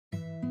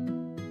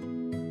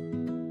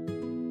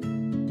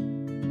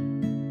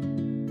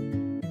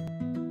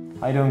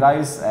How you doing,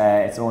 guys?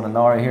 It's Owen and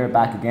Laura here,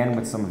 back again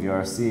with some of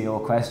your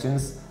CEO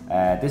questions.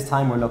 This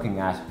time we're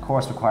looking at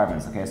course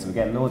requirements. Okay, so we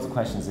get loads of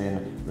questions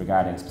in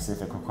regarding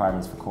specific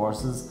requirements for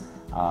courses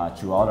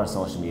through all our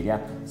social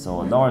media. So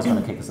Laura's going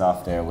to kick us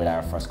off there with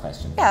our first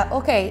question. Yeah,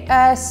 okay.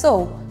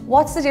 So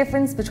what's the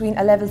difference between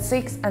a level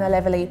 6 and a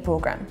level 8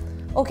 program?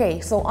 Okay,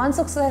 so on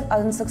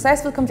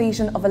successful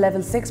completion of a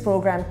level 6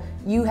 program,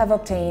 you have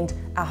obtained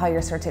a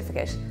higher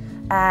certificate.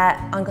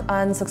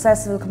 On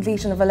successful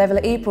completion of a level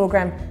 8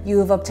 program, you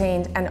have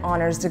obtained an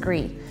honours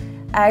degree.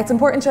 It's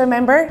important to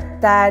remember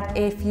that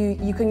if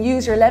you can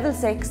use your level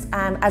 6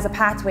 as a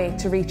pathway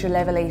to reach your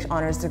level 8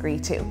 honours degree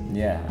too.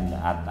 Yeah, and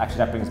actually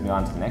that brings me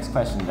on to the next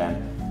question then,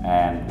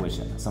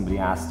 which somebody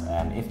asked,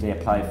 if they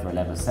apply for a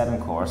level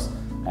 7 course,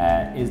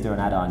 is there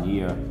an add-on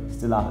year, is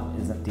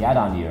the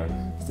add-on year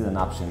still an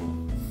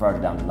option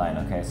further down the line?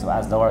 Okay, so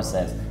as Laura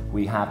says,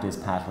 we have this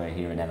pathway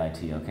here in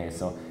LIT, okay,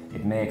 so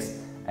it makes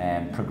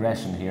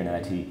progression here in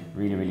LIT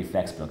really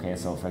flexible. Okay,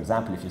 so for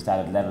example, if you start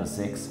at level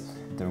 6,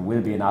 there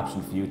will be an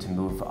option for you to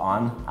move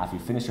on after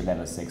you finish your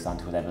level 6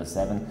 onto a level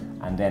 7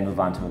 and then move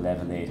on to a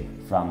level 8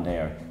 from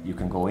there. You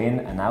can go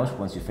in and out.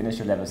 Once you finish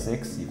your level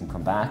 6, you can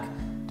come back,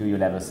 do your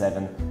level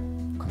 7,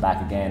 come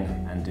back again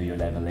and do your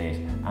level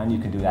 8, and you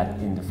can do that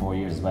in the 4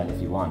 years as well if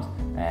you want.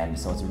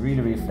 So it's a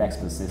really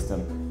flexible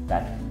system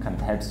that kind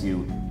of helps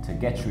you to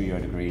get through your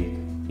degree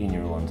in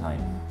your own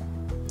time.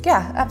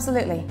 Yeah,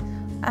 absolutely.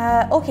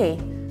 Okay,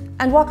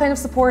 and what kind of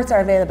supports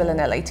are available in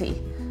LIT?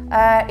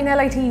 In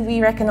LIT,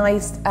 we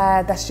recognise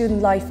that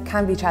student life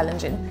can be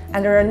challenging,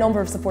 and there are a number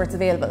of supports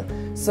available.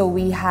 So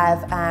we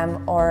have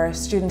our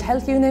student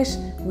health unit,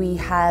 we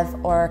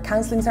have our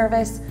counselling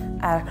service,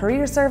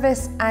 career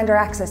service and our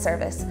access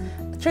service.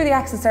 Through the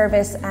access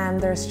service,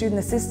 there is student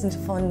assistance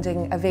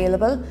funding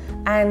available,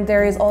 and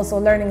there is also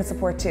learning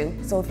support too.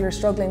 So if you're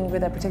struggling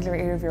with a particular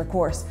area of your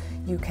course,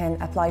 you can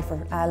apply for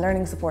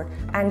learning support,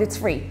 and it's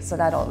free, so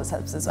that always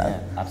helps as well.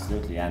 Yeah,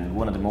 absolutely, and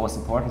one of the most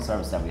important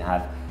services that we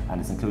have, and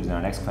it's included in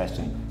our next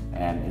question,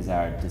 is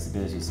our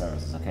disability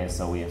services. Okay,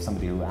 so we have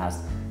somebody who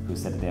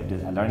said that they have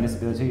a learning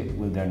disability.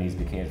 Will their needs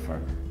be catered for?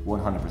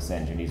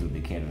 100% your needs will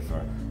be catered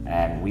for.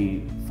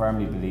 We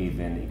firmly believe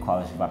in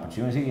equality of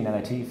opportunity in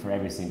LIT for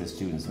every single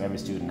student, so every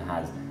student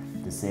has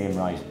the same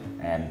right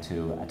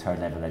to a third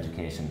level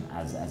education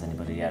as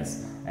anybody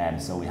else.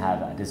 So we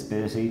have a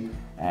disability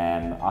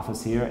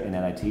office here in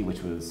LIT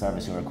which will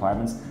service your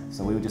requirements.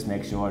 So we would just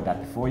make sure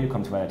that before you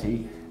come to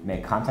LIT,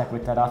 make contact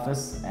with that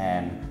office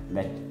and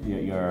let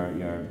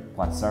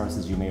what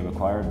services you may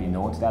require be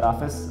known to that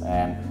office.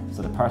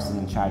 So the person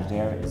in charge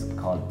there is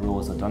called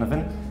Bros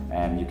O'Donovan.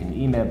 You can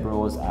email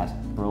Bros at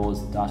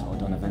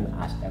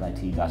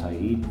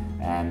bros.o'donovan@lit.ie,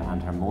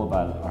 and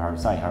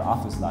her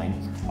office line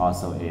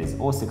also is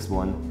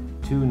 061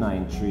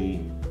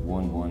 293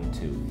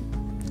 112.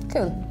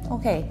 Cool,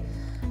 okay.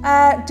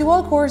 Do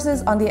all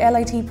courses on the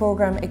LIT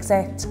programme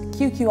accept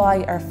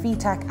QQI or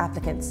FETAC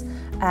applicants,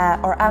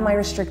 or am I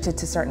restricted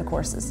to certain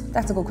courses?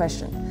 That's a good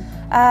question.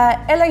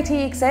 LIT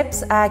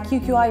accepts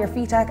QQI or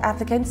FETAC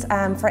applicants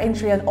for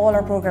entry on all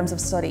our programmes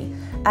of study.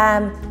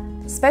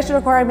 Special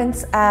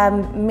requirements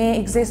may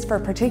exist for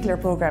particular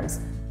programmes,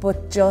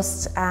 but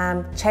just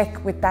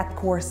check with that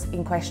course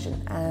in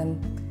question.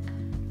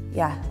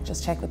 Yeah,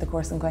 just check with the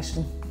course in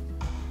question.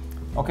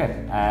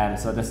 Okay,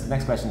 so this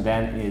next question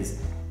then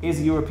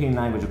is European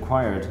language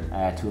required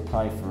to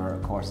apply for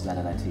courses at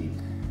LIT?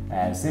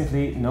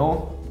 Simply,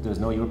 no, there's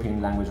no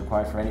European language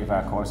required for any of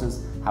our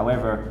courses.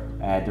 However,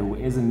 there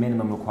is a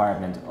minimum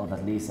requirement of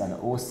at least an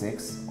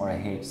 06 or a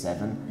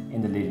H7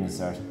 in the Leaving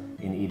Cert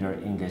in either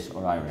English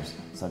or Irish.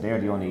 So they're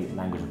the only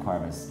language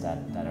requirements that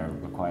are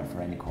required for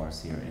any course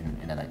here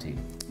in LIT.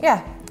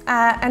 Yeah,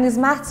 and is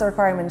maths a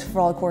requirement for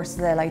all courses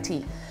at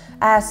LIT?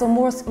 So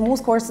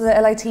most courses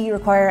at LIT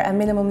require a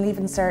minimum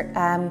Leaving Cert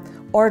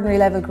ordinary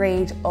level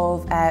grade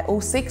of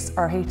 06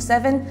 or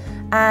H7,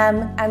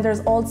 and there's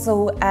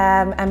also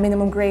a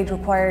minimum grade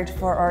required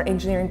for our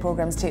engineering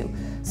programs too.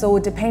 So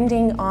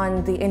depending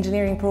on the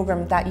engineering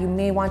program that you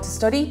may want to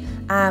study,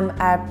 a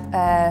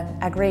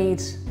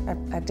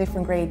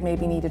different grade may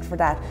be needed for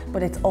that,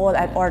 but it's all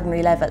at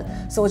ordinary level.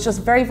 So it's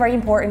just very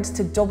important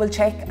to double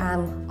check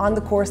on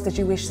the course that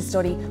you wish to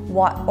study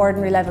what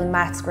ordinary level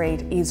maths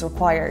grade is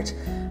required.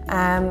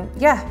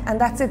 Yeah, and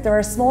that's it. There are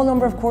a small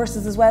number of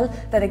courses as well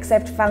that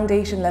accept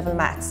foundation level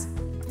maths.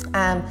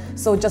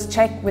 So just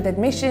check with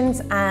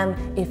admissions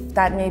if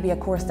that may be a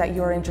course that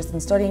you're interested in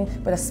studying,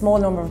 but a small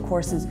number of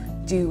courses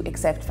do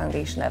accept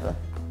foundation level.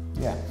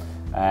 Yeah.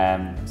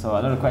 So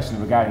another question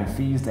regarding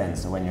fees then.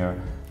 So when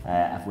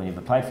you've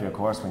applied for your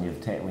course, when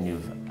you've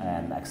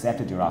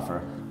accepted your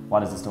offer,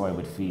 what is the story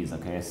with fees?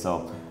 Okay,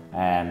 so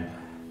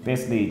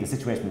basically the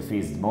situation with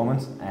fees at the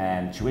moment,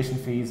 tuition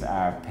fees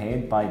are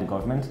paid by the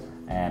government.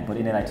 But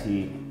in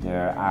LIT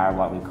there are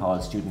what we call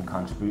student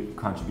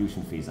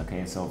contribution fees.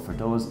 Okay, so for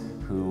those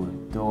who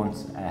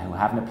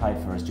haven't applied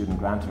for a student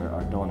grant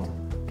or don't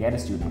get a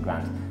student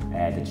grant,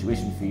 the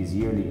tuition fees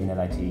yearly in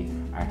LIT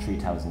are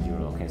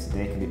 €3,000. Okay, so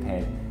they can be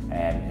paid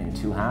in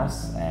two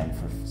halves,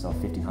 so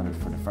 1,500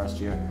 for the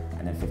first year,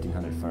 and then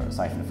 1,500 for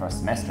the first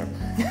semester,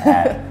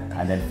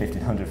 and then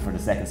 1,500 for the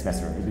second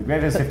semester. It'd be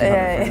great if it was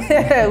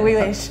 1,500. We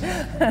wish.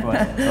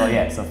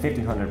 So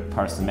 1,500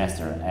 per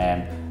semester.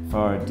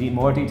 For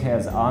more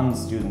details on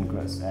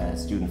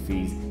student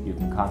fees, you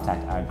can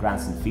contact our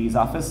Grants and Fees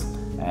office.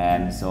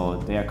 So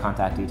their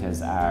contact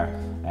details are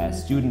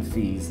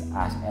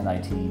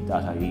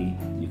studentfees@lit.ie.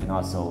 You can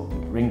also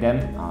ring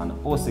them on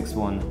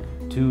 061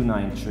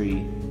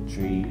 293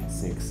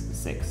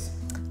 366.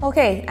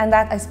 Okay, and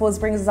that I suppose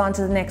brings us on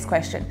to the next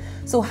question.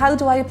 So how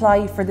do I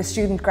apply for the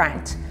student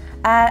grant?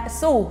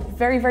 So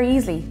very, very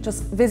easily,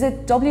 just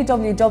visit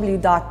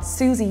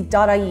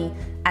www.susie.ie,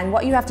 and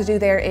what you have to do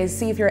there is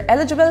see if you're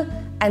eligible,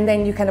 and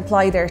then you can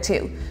apply there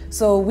too.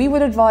 So we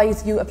would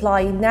advise you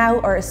apply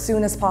now or as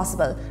soon as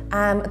possible.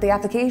 The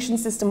application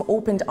system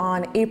opened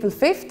on April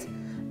 5th,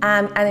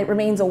 and it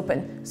remains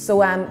open.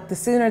 So the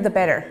sooner the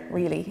better,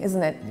 really,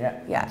 isn't it?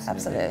 Yeah,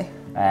 absolutely.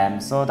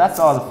 So that's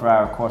all for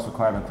our course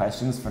requirement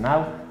questions for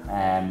now.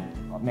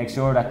 Make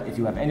sure that if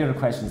you have any other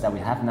questions that we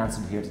haven't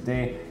answered here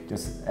today,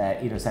 just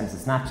either send us a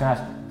Snapchat,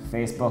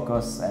 Facebook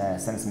us,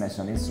 send us a message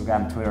on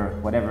Instagram, Twitter,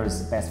 whatever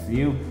is best for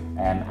you,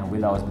 and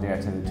we'll always be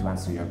there to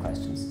answer your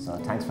questions. So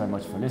thanks very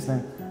much for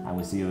listening, and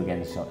we'll see you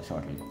again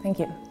shortly. Thank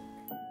you.